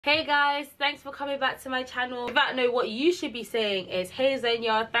Hey guys, thanks for coming back to my channel. You might know what you should be saying is, hey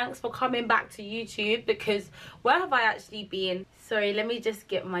Xenia, thanks for coming back to YouTube, because where have I actually been? Sorry, let me just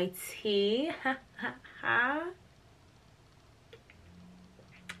get my tea.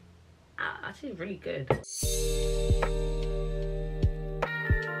 Actually really good.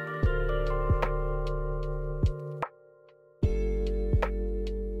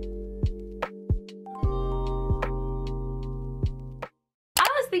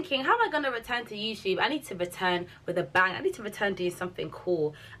 Thinking, how am I gonna return to YouTube? I need to return with a bang. I need to return doing something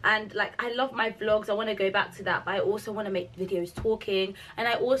cool. And like, I love my vlogs, I want to go back to that, but I also want to make videos talking, and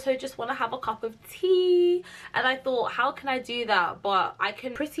I also just want to have a cup of tea. And I thought, how can I do that? But I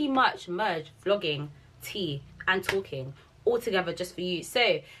can pretty much merge vlogging, tea and talking all together just for you.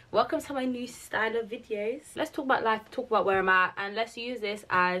 So welcome to my new style of videos. Let's talk about life, talk about where I'm at, and let's use this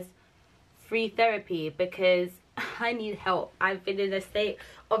as free therapy because I need help. I've been in a state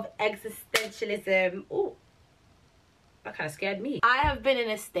of existentialism. Oh, that kind of scared me. I have been in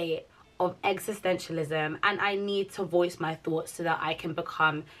a state of existentialism, and I need to voice my thoughts so that I can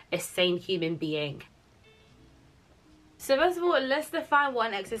become a sane human being. So first of all, let's define what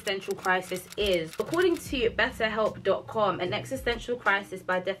an existential crisis is. According to betterhelp.com, an existential crisis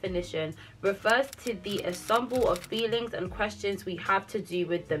by definition refers to the ensemble of feelings and questions we have to do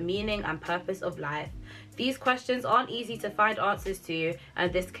with the meaning and purpose of life. These questions aren't easy to find answers to,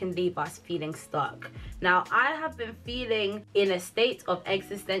 and this can leave us feeling stuck. Now, I have been feeling in a state of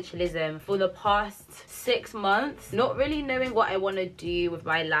existentialism for the past 6 months, not really knowing what I want to do with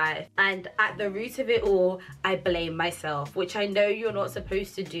my life. And at the root of it all, I blame myself, which I know you're not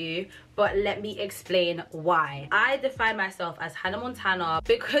supposed to do, but let me explain why. I define myself as Hannah Montana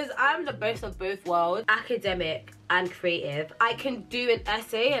because I'm the best of both worlds, academic and creative. I can do an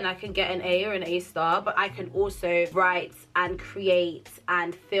essay and I can get an A or an A star, but I can also write and create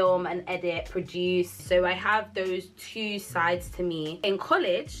and film and edit, produce. So I have those two sides to me. In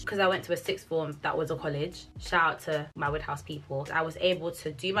college, because I went to a sixth form that was a college, shout out to my Woodhouse people, I was able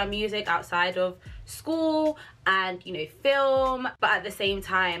to do my music outside of school and, you know, film, but at the same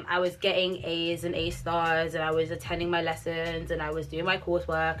time I was getting A's and A stars, and I was attending my lessons, and I was doing my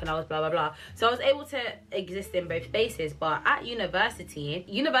coursework, and I was blah blah blah. So I was able to exist in both spaces. But at university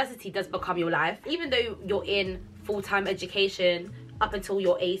does become your life, even though you're in full-time education up until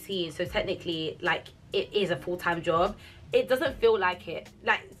you're 18, so technically like it is a full-time job. It doesn't feel like it.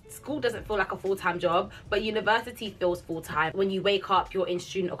 Like, school doesn't feel like a full-time job, but university feels full-time. When you wake up, you're in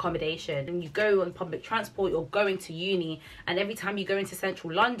student accommodation, and you go on public transport, you're going to uni, and every time you go into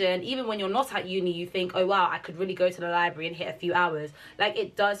central London, even when you're not at uni, you think, oh wow, I could really go to the library and hit a few hours. Like,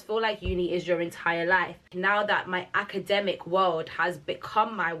 it does feel like uni is your entire life. Now that my academic world has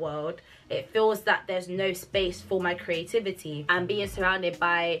become my world, it feels that there's no space for my creativity. And being surrounded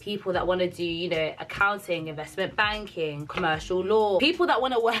by people that want to do, you know, accounting, investment banking, commercial law, people that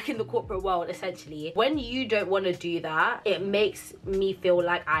want to work in the corporate world, essentially. When you don't want to do that, it makes me feel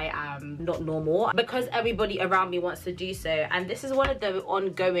like I am not normal, because everybody around me wants to do so. And this is one of the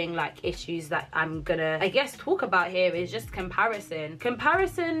ongoing like issues that I'm gonna, I guess, talk about here, is just comparison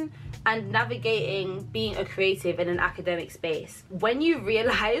and navigating being a creative in an academic space. When you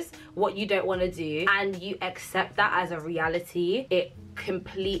realize what you don't want to do and you accept that as a reality, it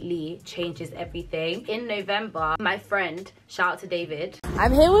completely changes everything. In November, my friend, shout out to David.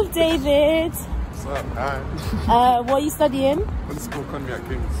 I'm here with David. What's up? Hi. What are you studying? Political economy at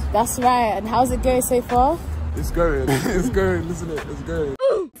King's. That's right. And how's it going so far? It's going. It's going, isn't it? It's going.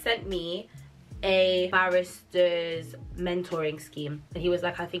 Sent me a barrister's mentoring scheme, and he was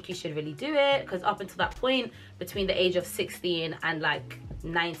like, I think you should really do it, because up until that point, between the age of 16 and like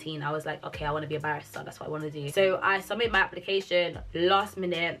 19, I was like, okay, I want to be a barrister, that's what I want to do. So I submitted my application last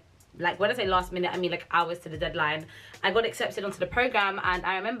minute. Like, when I say last minute, I mean like hours to the deadline. I got accepted onto the program, and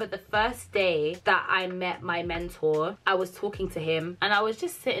I remember the first day that I met my mentor, I was talking to him, and I was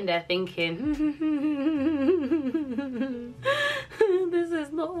just sitting there thinking, this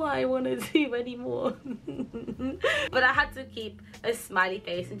is not what I want to do anymore. But I had to keep a smiley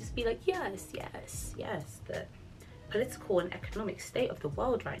face and just be like, yes, yes, yes, the political and economic state of the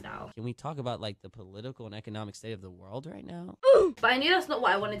world right now. Can we talk about like the political and economic state of the world right now? But I knew that's not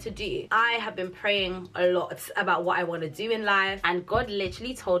what I wanted to do. I have been praying a lot about what I want to do in life, and God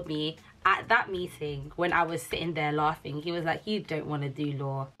literally told me at that meeting, when I was sitting there laughing, he was like, you don't want to do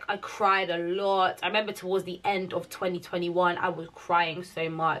law. I cried a lot. I remember towards the end of 2021, I was crying so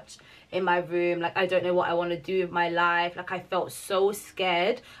much in my room. Like, I don't know what I want to do with my life. Like, I felt so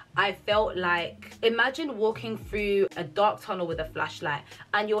scared. I felt like, imagine walking through a dark tunnel with a flashlight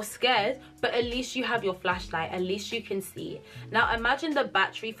and you're scared, but at least you have your flashlight, at least you can see. Now imagine the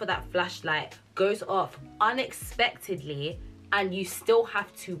battery for that flashlight goes off unexpectedly and you still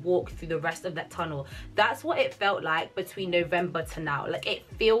have to walk through the rest of that tunnel. That's what it felt like between November to now. Like, it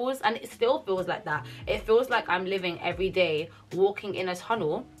feels, and it still feels like that. It feels like I'm living every day walking in a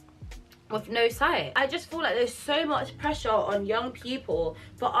tunnel with no sight. I just feel like there's so much pressure on young people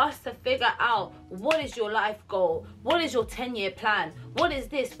for us to figure out, what is your life goal? What is your 10-year plan? What is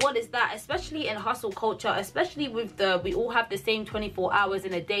this? What is that? Especially in hustle culture, especially with the we all have the same 24 hours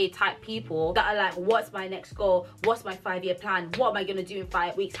in a day type people that are like, what's my next goal? What's my 5-year plan? What am I gonna do in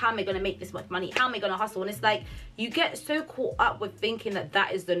 5 weeks? How am I gonna make this much money? How am I gonna hustle? And it's like, you get so caught up with thinking that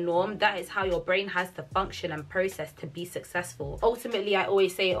that is the norm. That is how your brain has to function and process to be successful. Ultimately, I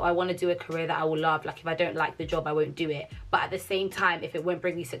always say, oh, I want to do a career that I will love. Like, if I don't like the job, I won't do it. But at the same time, if it won't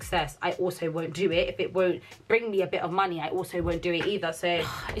bring me success, I also won't do it. If it won't bring me a bit of money, I also won't do it either. So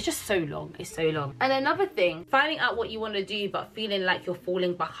it's just so long. It's so long. And another thing, finding out what you want to do but feeling like you're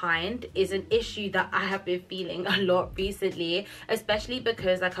falling behind is an issue that I have been feeling a lot recently, especially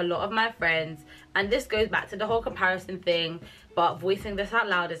because like a lot of my friends, and this goes back to the whole comparison thing, but voicing this out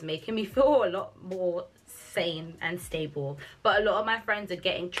loud is making me feel a lot more sane and stable. But a lot of my friends are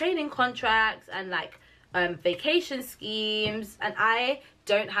getting training contracts and like vacation schemes, and I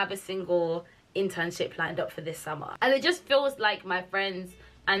don't have a single internship lined up for this summer. And it just feels like my friends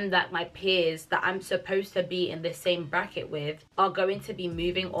and that my peers that I'm supposed to be in the same bracket with are going to be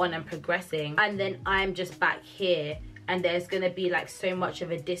moving on and progressing, and then I'm just back here, and there's gonna be like so much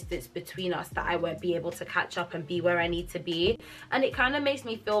of a distance between us that I won't be able to catch up and be where I need to be. And it kind of makes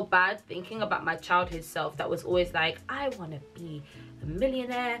me feel bad thinking about my childhood self that was always like, I want to be a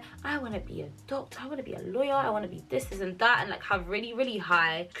millionaire, I want to be a doctor, I want to be a lawyer, I want to be this and that, and like have really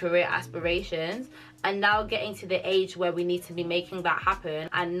high career aspirations. And now getting to the age where we need to be making that happen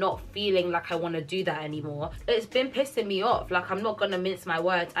and not feeling like I want to do that anymore, it's been pissing me off. Like, I'm not gonna mince my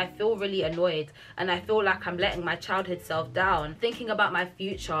words. I feel really annoyed, and I feel like I'm letting my childhood self down. Thinking about my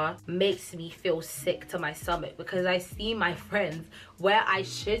future makes me feel sick to my stomach, because I see my friends where I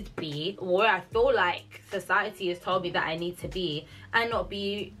should be, where I feel like society has told me that I need to be, and not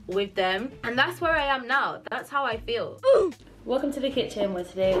be with them. And that's where I am now. That's how I feel. Welcome to the kitchen, where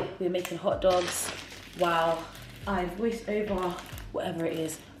today we're making hot dogs. Wow, I've voiced over whatever it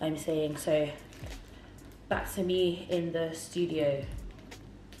is I'm saying. So back to me in the studio.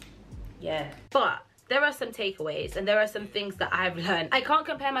 Yeah, but there are some takeaways and there are some things that I've learned. I can't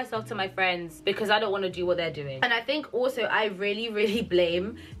compare myself to my friends because I don't want to do what they're doing. And I think also I really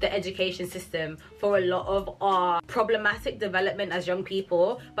blame the education system for a lot of our problematic development as young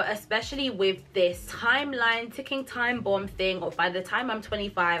people, but especially with this timeline, ticking time bomb thing of by the time I'm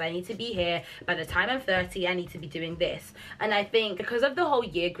 25, I need to be here. By the time I'm 30, I need to be doing this. And I think because of the whole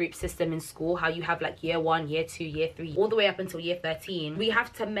year group system in school, how you have like year 1, year 2, year 3, all the way up until year 13, we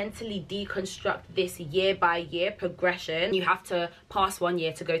have to mentally deconstruct this year by year progression. You have to pass one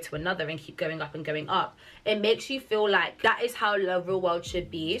year to go to another and keep going up and going up. It makes you feel like that is how the real world should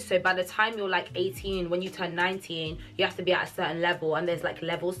be. So by the time you're like 18, when you turn 19, you have to be at a certain level, and there's like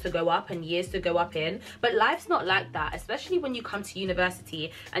levels to go up and years to go up in. But life's not like that, especially when you come to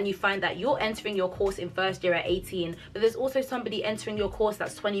university and you find that you're entering your course in first year at 18, but there's also somebody entering your course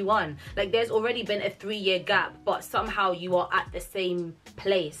that's 21. Like, there's already been a 3-year gap, but somehow you are at the same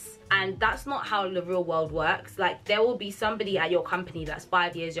place. And that's not how the real world works. Like, there will be somebody at your company that's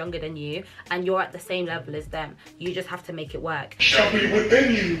 5 years younger than you, and you're at the same level as them. You just have to make it work. Shall be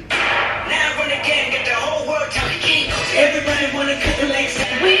within you. Now run again, get the whole world talking. Everybody wanna cut the legs.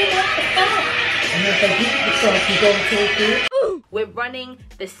 We want the fun. And if I get the sauce, you go to it. We're running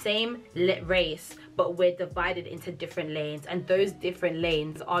the same lit race, but we're divided into different lanes, and those different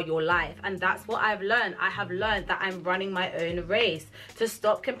lanes are your life. And that's what I've learned. I have learned that I'm running my own race, to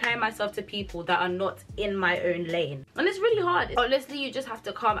stop comparing myself to people that are not in my own lane. And it's really hard. Honestly, you just have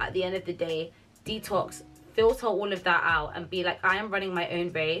to come at the end of the day, detox, filter all of that out and be like, I am running my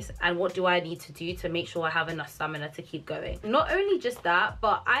own race, and what do I need to do to make sure I have enough stamina to keep going? Not only just that,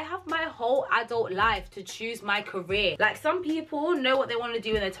 but I have my whole adult life to choose my career. Like, some people know what they want to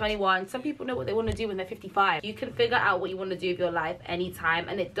do when they're 21, some people know what they want to do when they're 55. You can figure out what you want to do with your life anytime,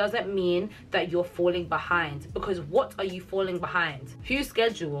 and it doesn't mean that you're falling behind, because what are you falling behind? Whose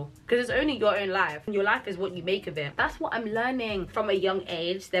schedule? Because it's only your own life, and your life is what you make of it. That's what I'm learning from a young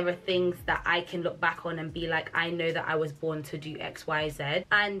age. There are things that I can look back on and be like, I know that I was born to do X, Y, Z,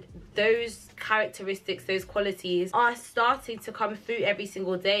 and those characteristics, those qualities are starting to come through every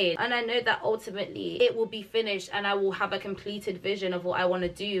single day. And I know that ultimately it will be finished and I will have a completed vision of what I want to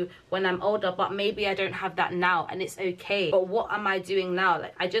do when I'm older, but maybe I don't have that now, and it's okay. But what am I doing now?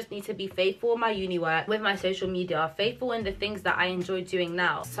 Like, I just need to be faithful in my uni work, with my social media, faithful in the things that I enjoy doing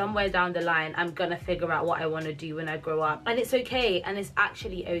now. Somewhere down the line, I'm gonna figure out what I want to do when I grow up, and it's okay, and it's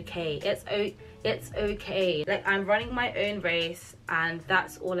actually okay. It's okay. Like, I'm running my own race, and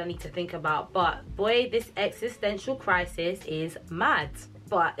that's all I need to think about. But boy, this existential crisis is mad,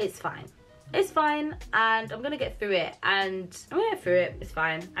 but it's fine. It's fine, and I'm gonna get through it, it's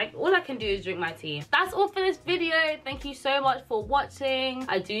fine. All I can do is drink my tea. That's all for this video. Thank you so much for watching.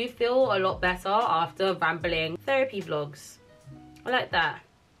 I do feel a lot better after rambling. Therapy vlogs, I like that.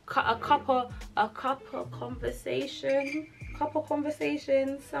 A couple conversations,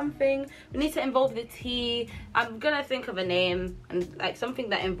 something. We need to involve the tea. I'm gonna think of a name, and like something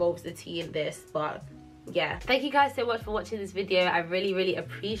that involves the tea in this. But yeah, thank you guys so much for watching this video. I really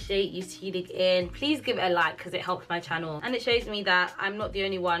appreciate you tuning in. Please give it a like, because it helps my channel, and it shows me that I'm not the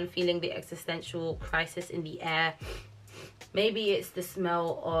only one feeling the existential crisis in the air. Maybe it's the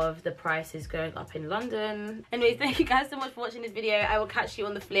smell of the prices going up in London. Anyway, thank you guys so much for watching this video. I will catch you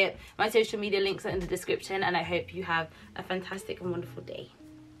on the flip. My social media links are in the description, and I hope you have a fantastic and wonderful day.